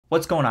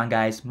What's going on,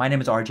 guys? My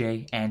name is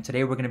RJ, and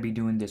today we're going to be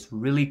doing this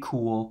really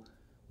cool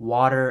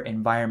water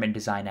environment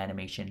design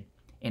animation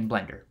in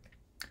Blender.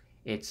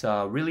 It's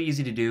really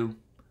easy to do.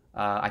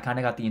 I kind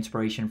of got the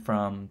inspiration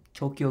from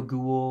Tokyo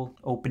Ghoul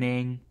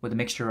opening with a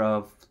mixture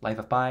of Life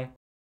of Pi.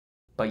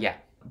 But yeah,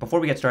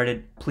 before we get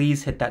started,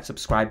 please hit that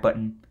subscribe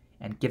button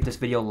and give this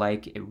video a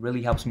like. It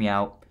really helps me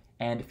out.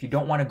 And if you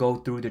don't want to go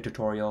through the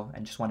tutorial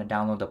and just want to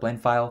download the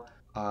blend file,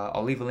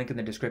 I'll leave a link in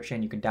the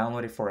description. You can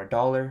download it for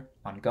 $1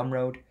 on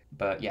Gumroad.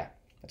 But yeah,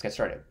 let's get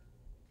started.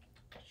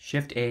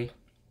 Shift A,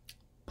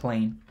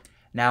 plane.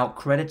 Now,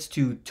 credits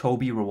to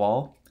Toby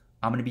Rawal.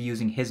 I'm going to be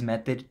using his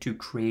method to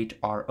create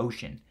our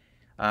ocean.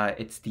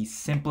 It's the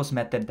simplest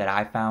method that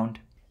I found,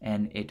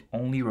 and it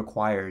only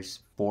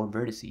requires 4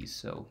 vertices.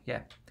 So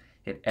yeah,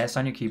 hit S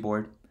on your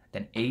keyboard,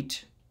 then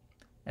 8,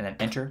 and then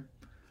enter.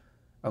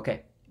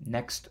 Okay,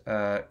 next,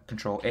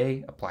 Control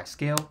A, apply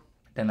scale.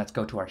 Then let's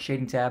go to our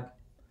shading tab.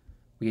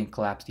 We can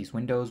collapse these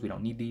windows, we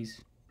don't need these.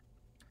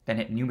 Then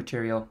hit new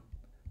material,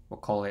 we'll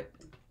call it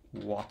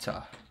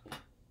water.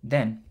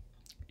 Then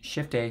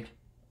Shift A,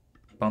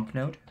 bump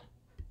node.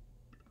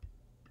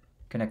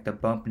 Connect the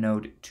bump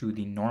node to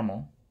the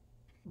normal,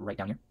 right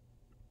down here.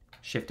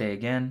 Shift A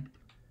again,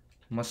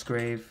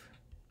 Musgrave.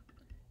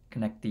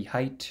 Connect the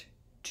height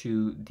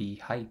to the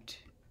height.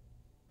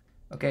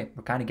 Okay,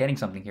 we're kind of getting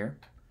something here.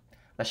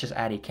 Let's just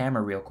add a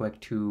camera real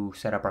quick to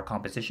set up our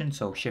composition.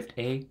 So Shift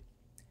A,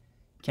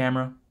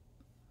 camera.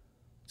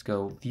 Let's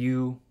go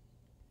view,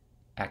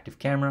 active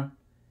camera,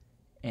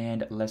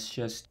 and let's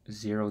just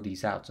zero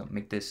these out. So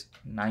make this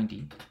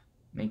 90,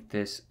 make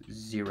this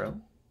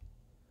 0.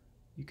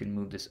 You can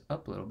move this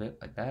up a little bit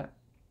like that,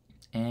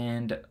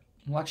 and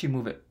we'll actually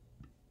move it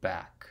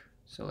back.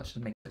 So let's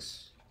just make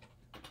this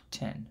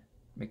 10,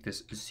 make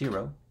this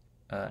 0,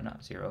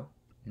 not 0,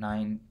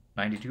 90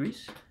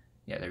 degrees.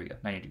 Yeah, there we go,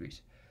 90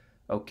 degrees.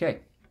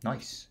 Okay,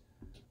 nice.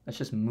 Let's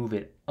just move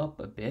it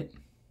up a bit.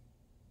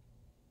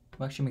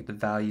 We'll actually make the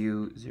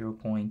value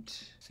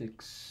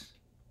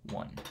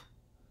 0.61.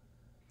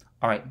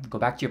 All right, go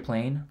back to your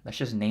plane. Let's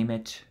just name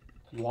it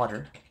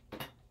water.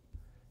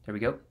 There we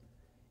go.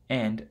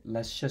 And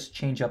let's just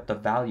change up the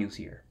values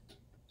here.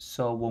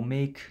 So we'll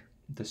make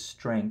the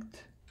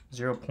strength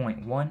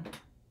 0.1.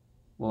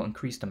 We'll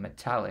increase the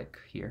metallic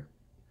here.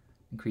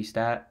 Increase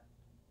that.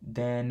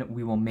 Then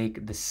we will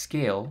make the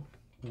scale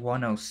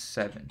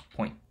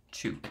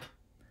 107.2.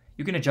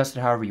 You can adjust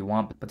it however you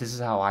want, but this is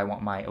how I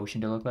want my ocean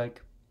to look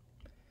like.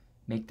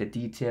 Make the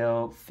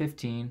detail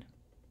 15.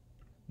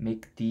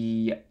 Make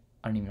the,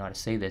 I don't even know how to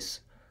say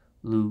this,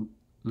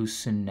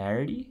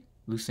 lucenarity?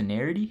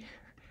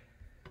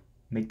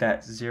 Make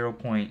that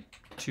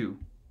 0.2. And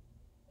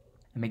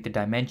make the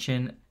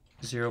dimension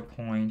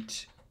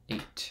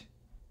 0.8.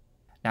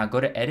 Now go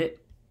to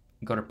edit,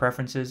 go to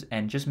preferences,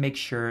 and just make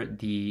sure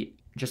the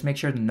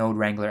node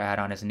wrangler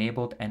add-on is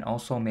enabled, and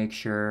also make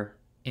sure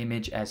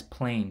image as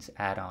planes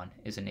add-on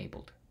is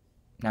enabled.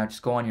 Now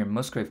just go on your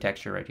Musgrave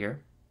texture right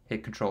here.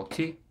 Hit Control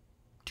T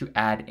to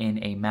add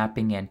in a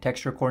mapping and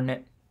texture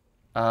coordinate.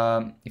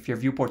 If your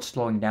viewport's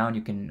slowing down,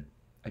 you can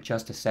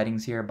adjust the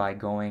settings here by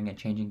going and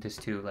changing this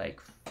to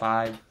like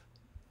 5,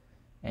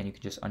 and you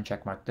can just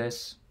uncheck mark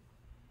this.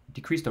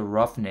 Decrease the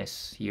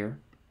roughness here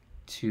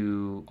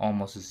to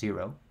almost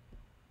 0.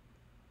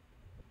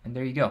 And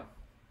there you go.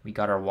 We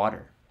got our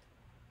water.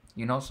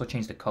 You can also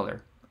change the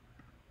color.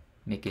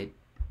 Make it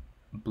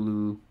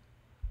blue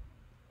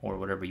or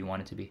whatever you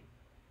want it to be.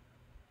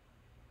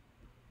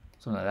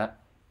 Something like that.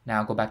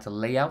 Now go back to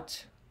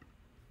layout,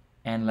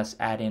 and let's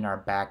add in our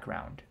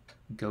background.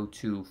 Go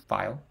to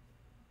File,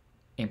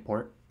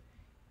 Import,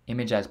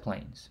 Image as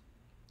Planes.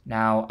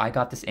 Now I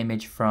got this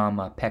image from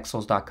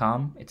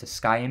pexels.com. It's a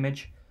sky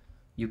image.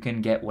 You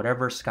can get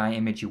whatever sky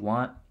image you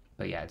want,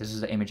 but yeah, this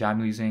is the image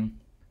I'm using.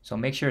 So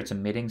make sure it's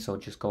emitting, so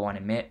just go on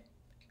emit.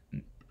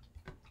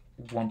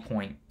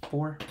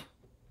 1.4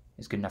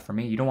 is good enough for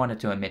me. You don't want it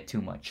to emit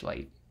too much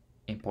light.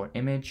 Import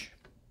image.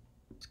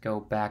 Let's go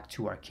back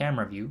to our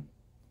camera view,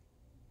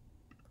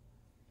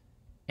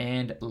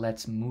 and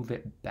let's move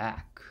it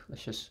back.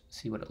 Let's just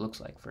see what it looks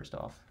like first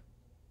off.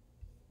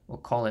 We'll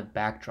call it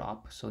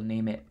backdrop, so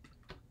name it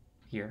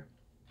here,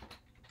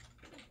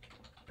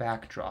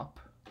 backdrop.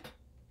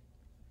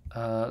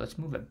 Let's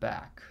move it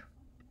back.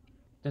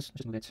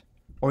 Just move it.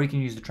 Or you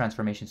can use the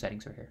transformation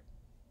settings right here.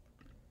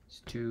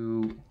 Let's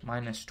do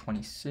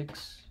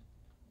 -26.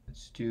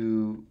 Let's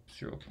do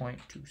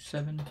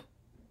 0.27.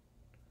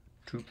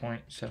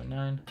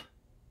 2.79,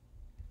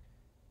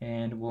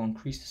 and we'll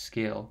increase the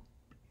scale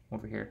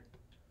over here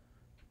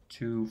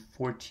to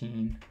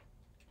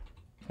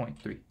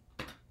 14.3.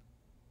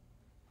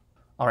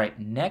 All right,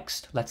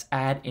 next let's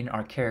add in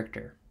our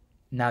character.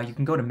 Now you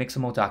can go to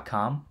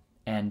mixamo.com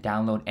and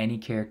download any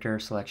character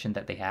selection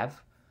that they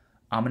have.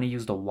 I'm going to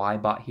use the Y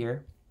bot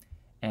here,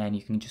 and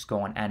you can just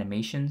go on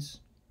animations,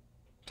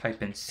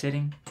 type in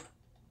sitting.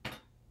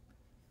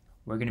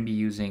 We're going to be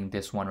using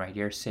this one right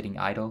here, sitting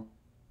idle.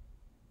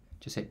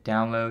 Just hit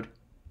download,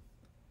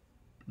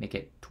 make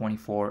it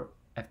 24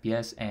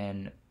 FPS,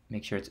 and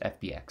make sure it's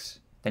FBX.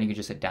 Then you can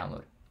just hit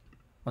download.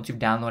 Once you've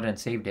downloaded and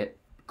saved it,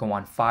 go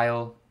on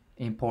File,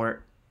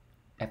 Import,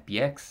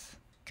 FBX,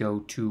 go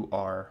to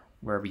our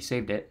wherever you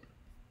saved it,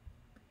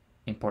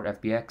 import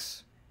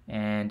FBX,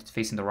 and it's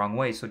facing the wrong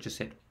way, so just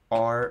hit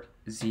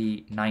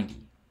RZ90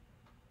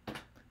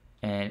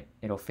 and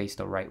it'll face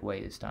the right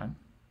way this time.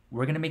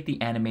 We're gonna make the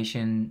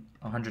animation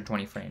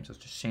 120 frames. Let's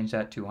just change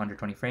that to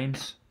 120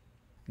 frames.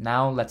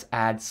 Now let's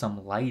add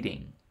some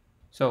lighting.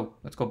 So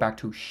let's go back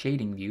to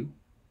shading view.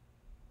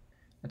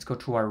 Let's go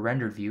to our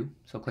render view.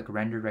 So click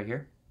render right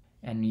here.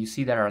 And you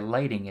see that our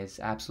lighting is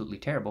absolutely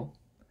terrible,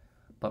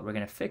 but we're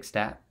gonna fix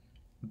that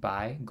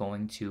by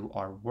going to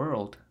our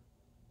world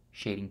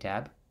shading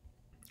tab,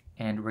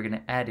 and we're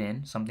gonna add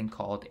in something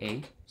called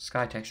a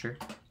sky texture.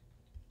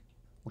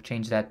 We'll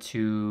change that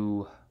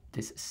to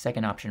this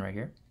second option right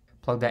here.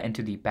 Plug that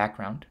into the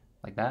background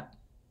like that.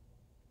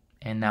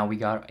 And now we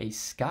got a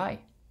sky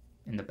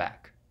in the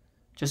back.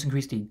 Just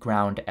increase the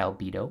ground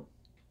albedo,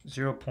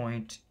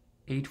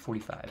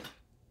 0.845.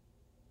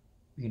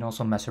 You can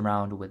also mess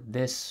around with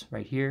this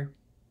right here.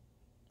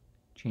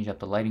 Change up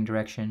the lighting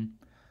direction.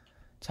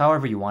 It's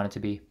however you want it to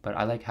be, but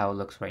I like how it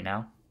looks right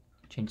now.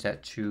 Change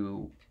that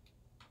to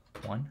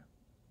 1.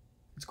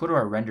 Let's go to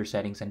our render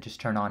settings and just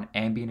turn on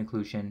ambient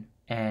occlusion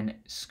and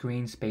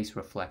screen space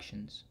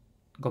reflections.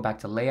 Go back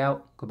to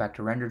layout, go back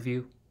to render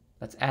view.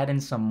 Let's add in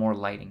some more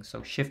lighting.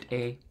 So Shift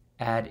A,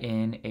 add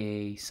in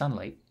a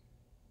sunlight.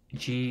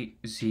 G,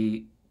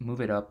 Z,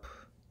 move it up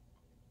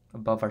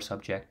above our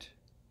subject.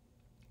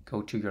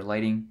 Go to your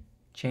lighting,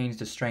 change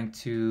the strength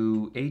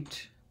to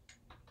 8.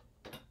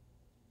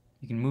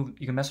 You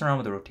can mess around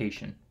with the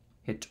rotation.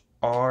 Hit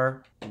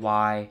R,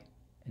 Y,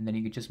 and then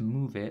you can just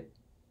move it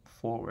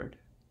forward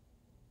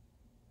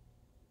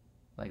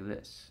like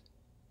this.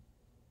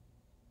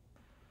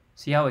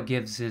 See how it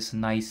gives this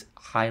nice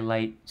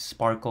highlight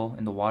sparkle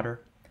in the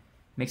water?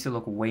 Makes it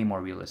look way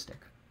more realistic.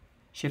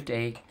 Shift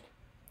A,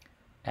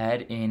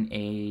 add in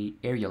a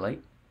area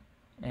light,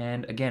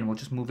 and again we'll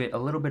just move it a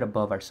little bit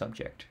above our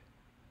subject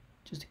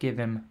just to give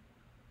him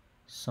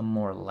some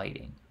more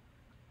lighting.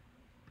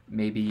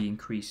 Maybe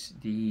increase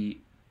the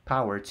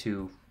power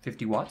to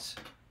 50 watts.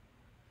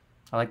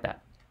 I like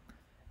that.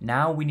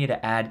 Now we need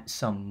to add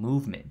some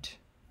movement.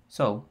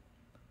 So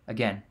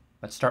again,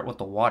 let's start with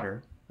the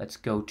water. Let's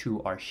go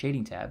to our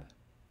shading tab,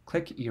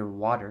 click your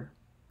water,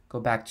 go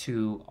back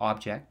to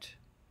object,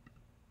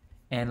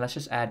 and let's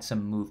just add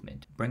some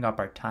movement. Bring up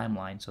our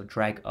timeline, so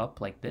drag up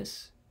like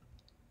this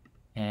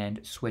and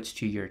switch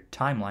to your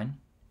timeline.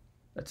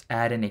 Let's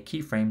add in a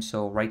keyframe,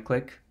 so right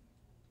click,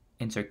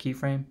 insert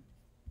keyframe,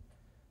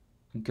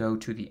 go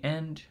to the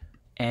end,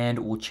 and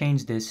we'll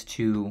change this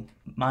to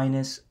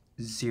minus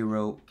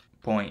 0.08.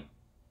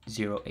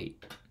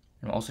 And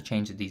we'll also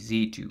change the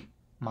Z to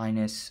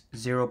minus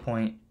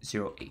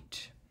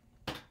 0.08.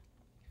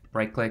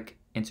 Right click,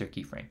 insert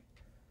keyframe.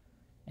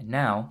 And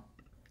now,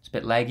 it's a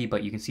bit laggy,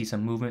 but you can see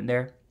some movement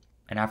there.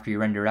 And after you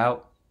render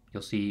out,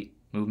 you'll see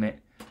movement.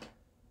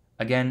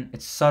 Again,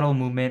 it's subtle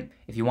movement.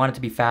 If you want it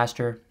to be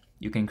faster,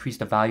 you can increase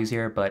the values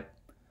here, but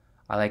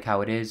I like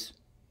how it is.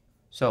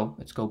 So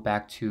let's go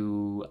back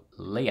to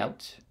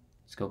layout.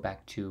 Let's go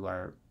back to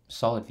our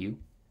solid view.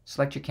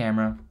 Select your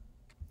camera,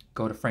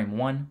 go to frame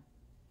 1,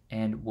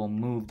 and we'll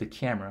move the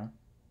camera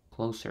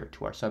closer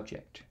to our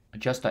subject.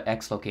 Adjust the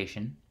X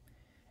location,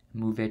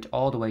 move it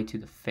all the way to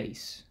the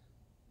face.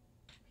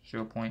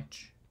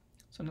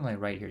 Something like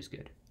right here is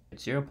good.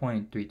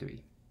 0.33.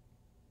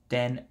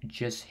 Then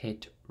just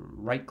hit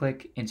right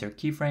click, insert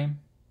keyframe,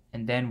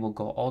 and then we'll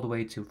go all the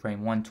way to frame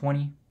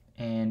 120,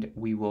 and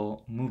we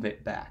will move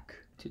it back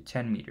to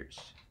 10 meters,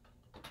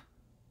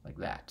 like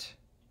that.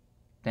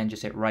 Then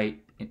just hit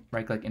right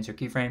click, insert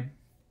keyframe,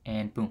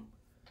 and boom.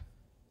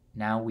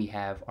 Now we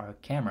have our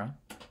camera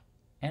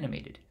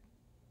animated,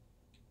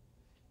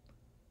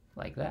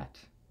 like that.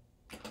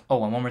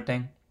 Oh, and one more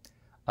thing.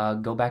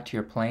 Go back to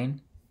your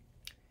plane.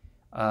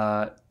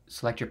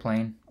 Select your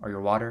plane or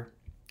your water.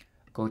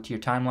 Go to your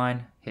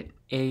timeline, hit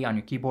A on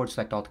your keyboard,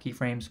 select all the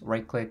keyframes,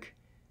 right click,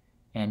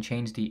 and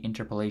change the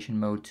interpolation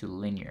mode to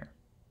linear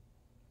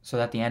so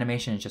that the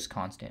animation is just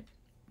constant.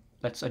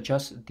 Let's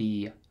adjust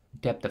the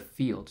depth of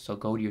field. So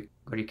go to your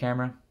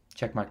camera,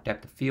 check mark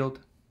depth of field,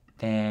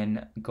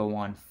 then go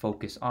on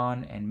focus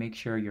on, and make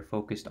sure you're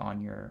focused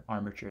on your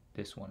armature,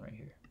 this one right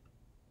here,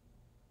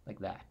 like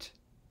that.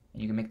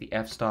 And you can make the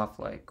f-stop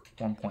like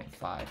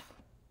 1.5.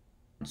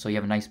 So you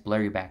have a nice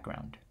blurry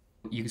background.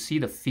 You can see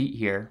the feet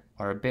here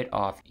are a bit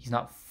off. He's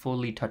not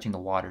fully touching the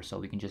water, so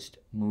we can just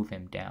move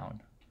him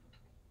down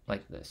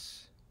like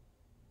this.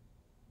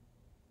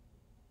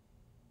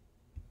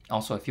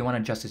 Also, if you want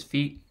to adjust his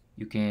feet,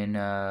 you can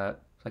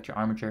select your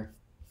armature,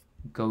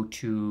 go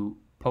to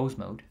pose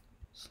mode,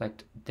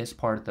 select this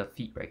part of the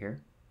feet right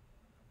here,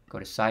 go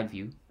to side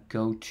view,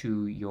 go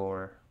to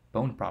your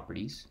bone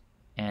properties,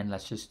 and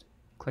let's just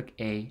click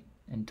A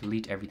and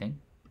delete everything.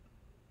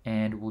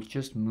 And we'll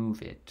just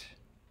move it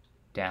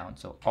down.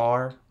 So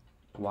R,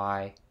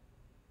 Y,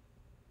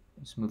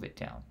 let's move it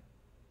down.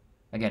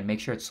 Again, make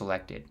sure it's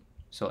selected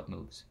so it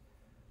moves.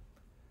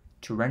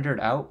 To render it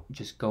out,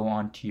 just go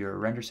on to your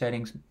render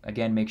settings.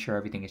 Again, make sure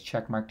everything is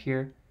checkmarked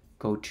here.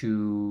 Go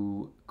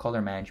to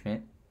color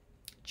management,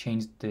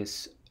 change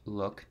this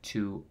look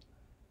to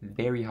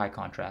very high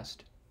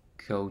contrast.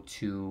 Go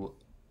to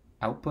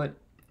output,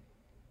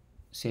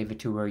 save it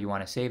to where you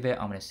want to save it.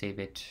 I'm going to save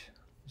it,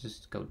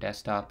 just go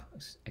desktop,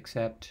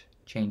 accept,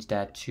 change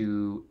that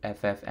to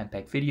FF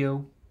MPEG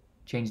video,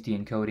 change the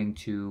encoding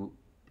to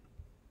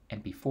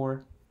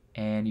MP4,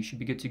 and you should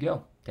be good to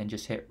go. Then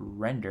just hit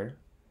render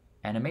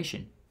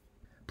animation.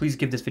 Please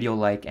give this video a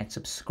like and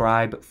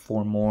subscribe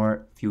for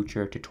more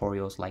future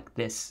tutorials like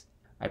this.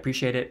 I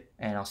appreciate it,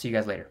 and I'll see you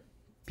guys later.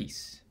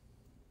 Peace.